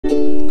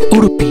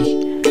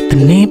Udupi, the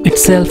name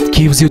itself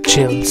gives you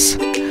chills.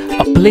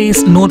 A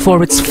place known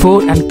for its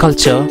food and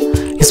culture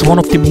is one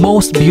of the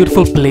most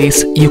beautiful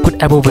places you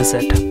could ever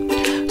visit.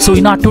 So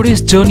in our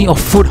today's journey of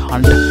food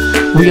hunt,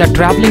 we are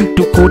traveling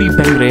to Kodi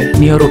Bengre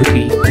near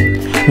Udupi.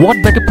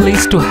 What better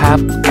place to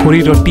have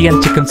kori roti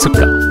and chicken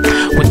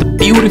sukka with a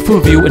beautiful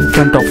view in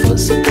front of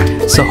us.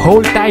 So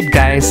hold tight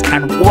guys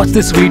and watch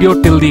this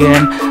video till the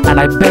end, and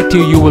I bet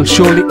you will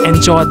surely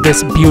enjoy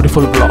this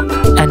beautiful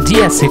vlog. And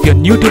yes, if you're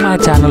new to my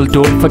channel,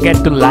 don't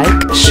forget to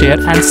like, share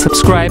and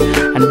subscribe,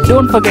 and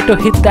don't forget to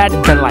hit that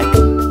bell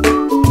icon.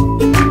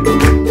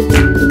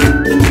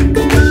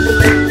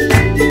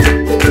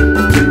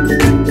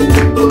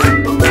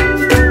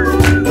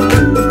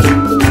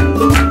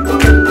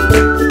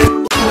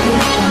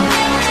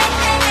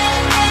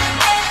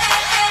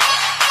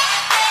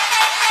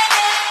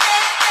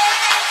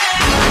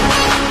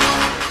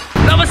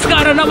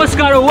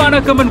 Namaskar,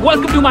 Wanakam, and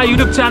welcome to my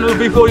YouTube channel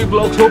Before You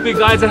Vlogs. Hope you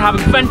guys are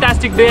having a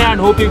fantastic day and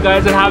hope you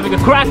guys are having a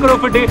cracker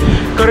of a day.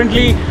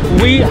 Currently,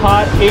 we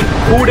are in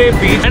Hoode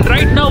beach, and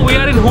right now we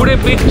are in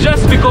Hoode beach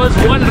just because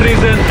one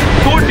reason,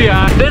 food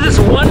here. There is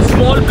one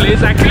small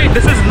place. Actually,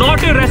 this is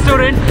not a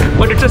restaurant,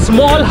 but it's a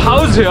small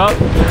house here.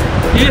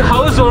 This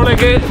house,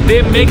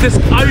 they make this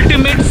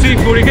ultimate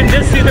seafood. You can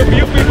just see the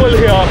few people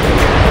here,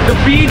 the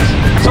beach.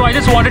 So I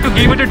just wanted to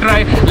give it a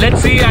try.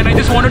 Let's see, and I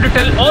just wanted to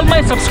tell all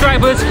my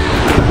subscribers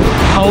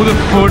how the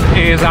food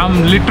is.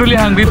 I'm literally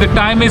hungry. The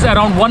time is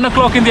around 1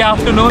 o'clock in the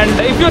afternoon. And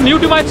if you're new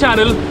to my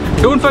channel,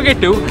 don't forget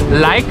to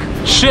like,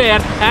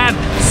 share and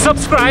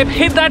subscribe.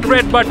 Hit that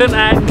red button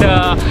and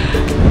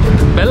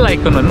bell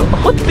icon.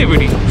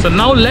 So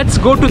now let's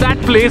go to that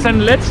place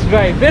and let's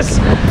try. This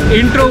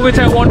intro which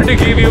I wanted to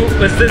give you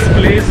is this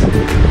place.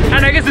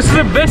 And I guess this is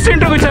the best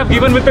intro which I've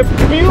given with a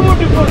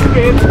beautiful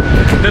space.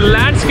 The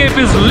landscape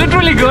is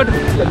literally good.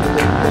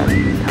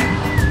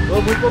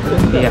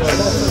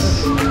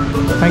 Yes.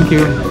 Thank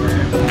you.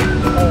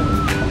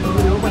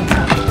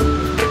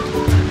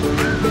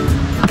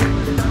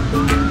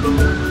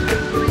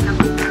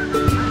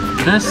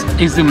 This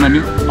is the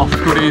menu of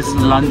today's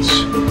lunch.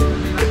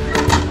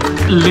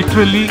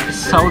 Literally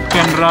South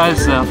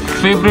Canada's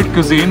favorite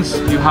cuisines.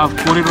 You have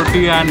kori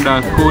roti and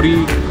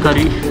kori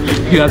curry.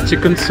 You have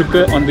chicken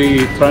sukka on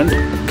the front.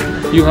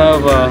 You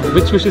have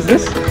which fish is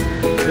this?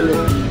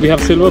 We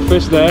have silver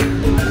fish there,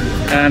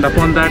 and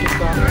upon that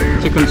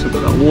chicken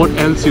sukka. What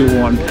else you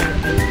want?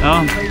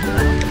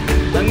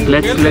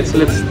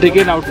 Let's dig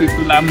it out,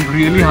 people. I'm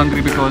really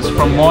hungry because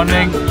from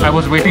morning I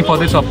was waiting for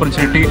this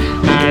opportunity,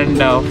 and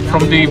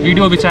from the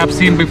video which I have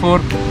seen before,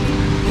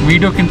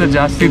 video kinta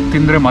jasti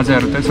tindre maja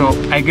irutte. So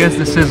I guess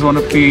this is one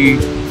of the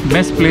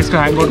best place to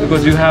hang out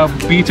because you have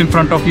beach in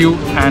front of you,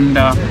 and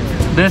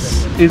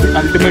this is the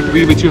ultimate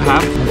view which you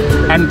have.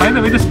 And by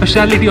the way, the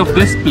speciality of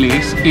this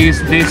place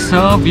is they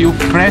serve you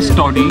fresh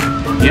toddy.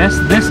 Yes,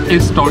 this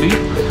is toddy.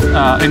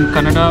 In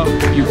Kannada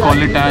you call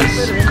it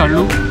as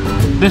kallu.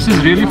 This is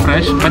really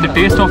fresh. By the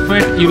taste of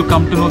it, you will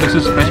come to know this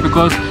is fresh,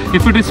 because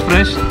if it is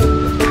fresh,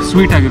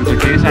 sweet agirutte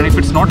taste, and if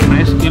it's not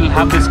fresh, you'll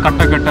have this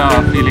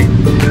katta feeling.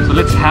 So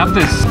let's have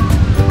this.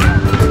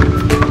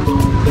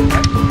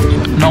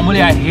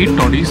 Normally I hate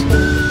toddies,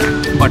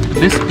 but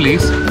this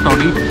place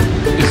toddy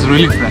is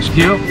really fresh.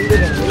 Here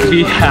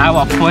we have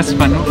our first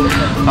menu.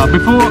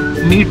 Before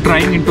me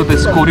trying into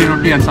this kori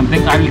roti and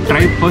something, I will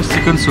try first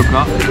chicken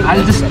sukka.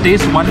 I'll just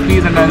taste one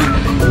piece and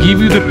I'll give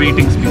you the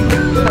ratings, people.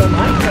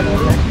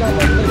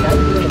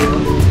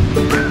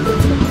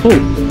 Oh,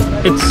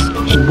 it's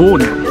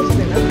bone.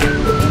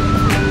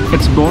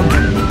 It's bone.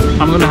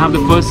 I'm gonna have the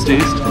first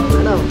taste.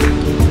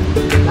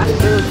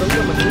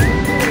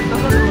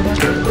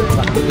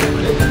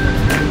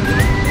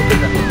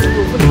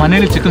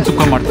 Maneli chicken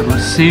sukka martaru,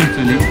 same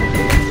feeling.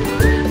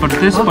 But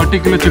this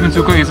particular chicken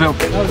sukka is a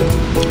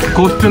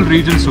coastal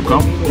region sukka.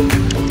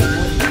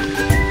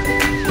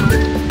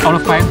 Out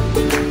of 5,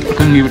 I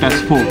can give it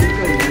as 4.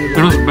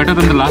 It was better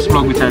than the last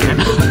vlog which I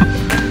did.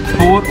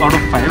 4 out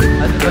of 5.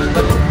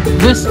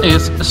 This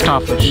is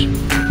starfish.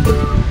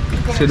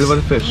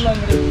 Silver fish.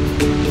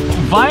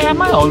 Why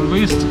am I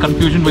always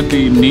confused with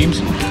the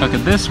names? Okay,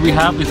 this we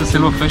have is a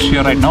silver fish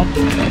here right now.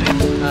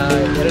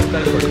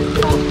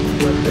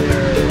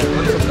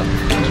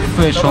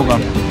 Fish hoga.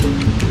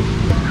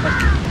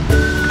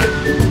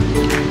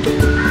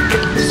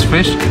 This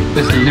fish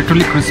is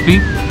literally crispy,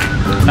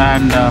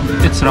 and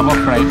it's rubber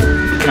fried,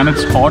 and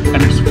it's hot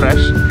and it's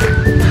fresh.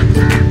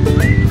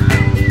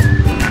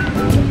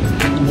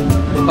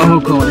 Oh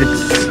god,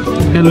 it's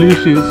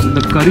delicious.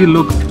 The curry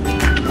looks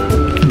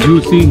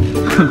juicy.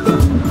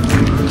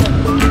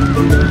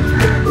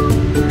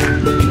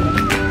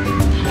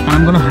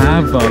 I'm gonna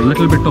have a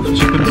little bit of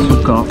chicken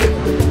sukka.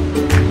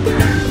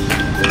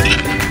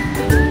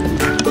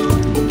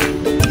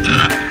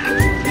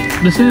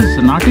 This is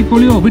nati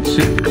koli, or which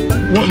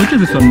is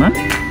this one, man?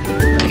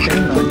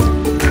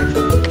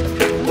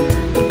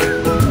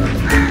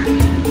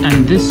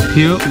 And this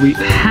here we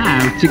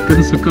have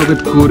chicken sukka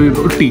with kori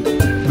roti.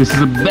 This is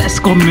the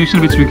best combination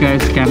which we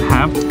guys can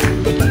have.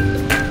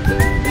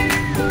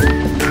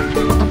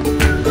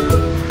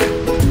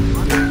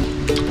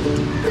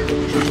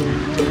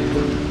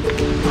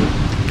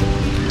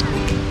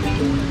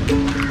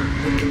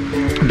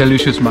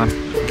 delicious, man.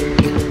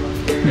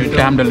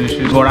 Damn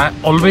delicious. God, I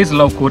always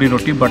love kori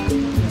roti, but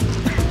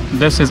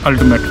this is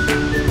ultimate.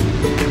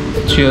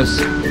 Cheers.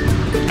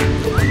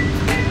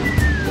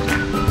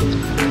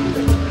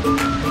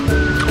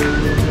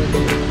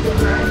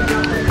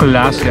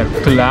 Class, yeah,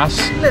 class.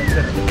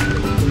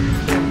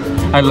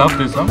 I love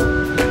this, huh?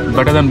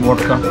 Better than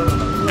vodka.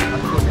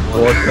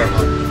 Vodka.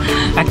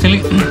 Actually,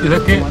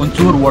 ಇದಕ್ಕೆ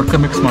ಒಂಚೂರು vodka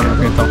mix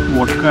ಮಾಡಬೇಕಾಯ್ತು.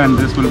 Vodka and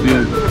this will be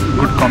a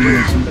good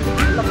combination.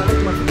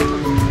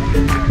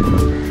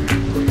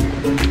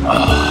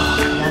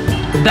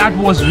 That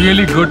was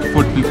really good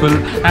food, people,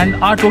 and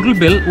our total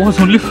bill was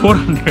only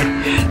 400.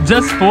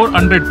 Just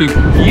 400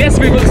 people. Yes,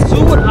 people,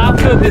 soon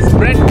after this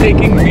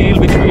breathtaking meal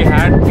which we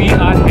had, we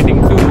are heading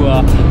to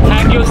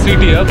Hangyo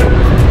CTF.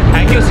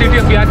 Hangyo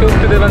CTF yaake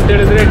ಹೋಗ್ತಿದ್ದೇವೆ ಅಂತ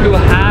ಹೇಳಿದ್ರೆ to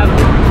have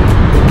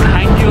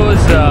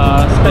Hangyo's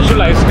special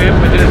ice cream,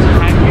 which is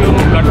Hangyo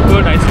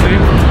Cutbird ice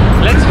cream.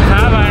 Let's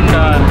have, and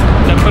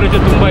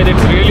temperature tumba ಇದೆ,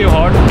 it's really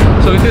hot.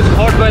 So in this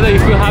hot weather,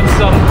 if you have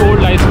some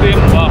cold ice cream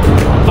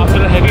after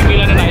a heavy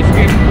meal and an ice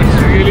cream, it's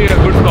really a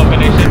good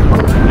combination.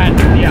 And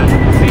yeah,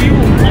 see you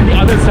on the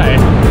other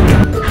side.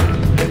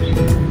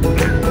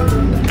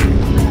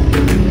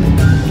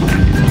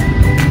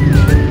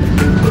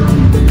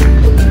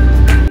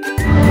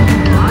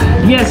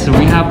 Yes,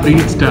 we have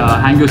reached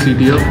Hangyo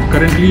CTF.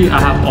 Currently,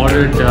 I have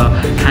ordered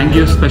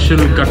Hangyo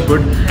special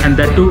cutbird, and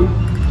that too,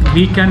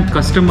 we can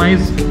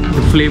customize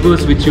the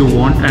flavors which you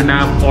want. And I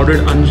have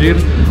ordered anjeer,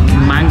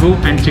 mango,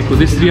 and chiku.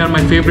 These three are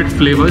my favorite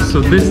flavors. So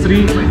these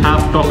three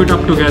have top it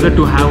up together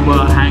to have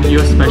a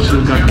Hangyo special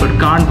cutbird.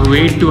 Can't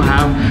wait to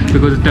have,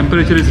 because the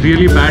temperature is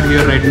really bad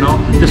here right now.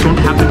 Just want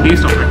to have the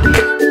taste of it.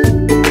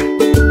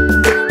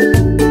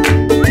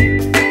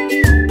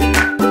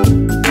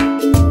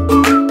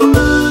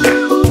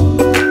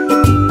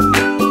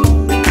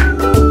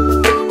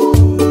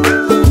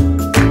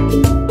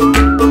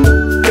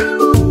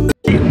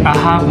 I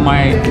have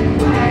my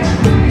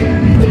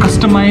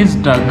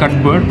customized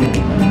cutbird.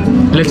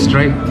 Let's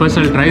try. First,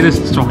 I'll try this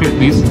chocolate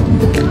piece.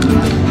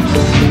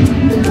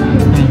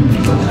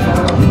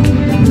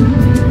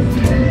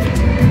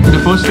 The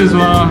first is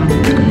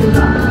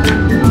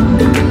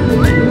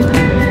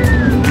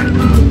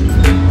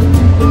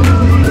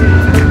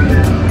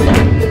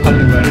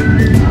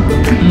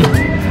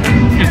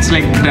it's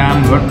like damn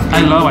good.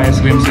 I love ice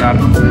creams, yaar.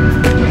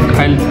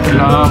 I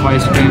love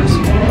ice creams.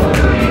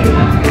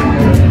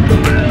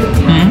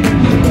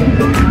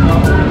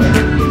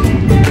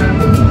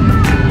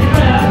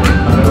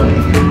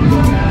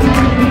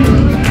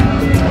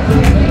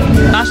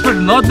 Last but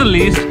not the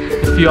least,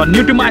 if you are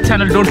new to my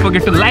channel, don't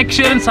forget to like,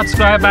 share and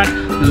subscribe, and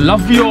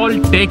love you all.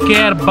 Take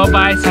care. Bye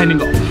bye.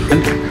 Signing off.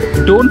 And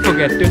don't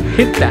forget to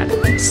hit that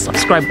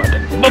subscribe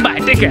button. Bye bye.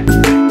 Take care.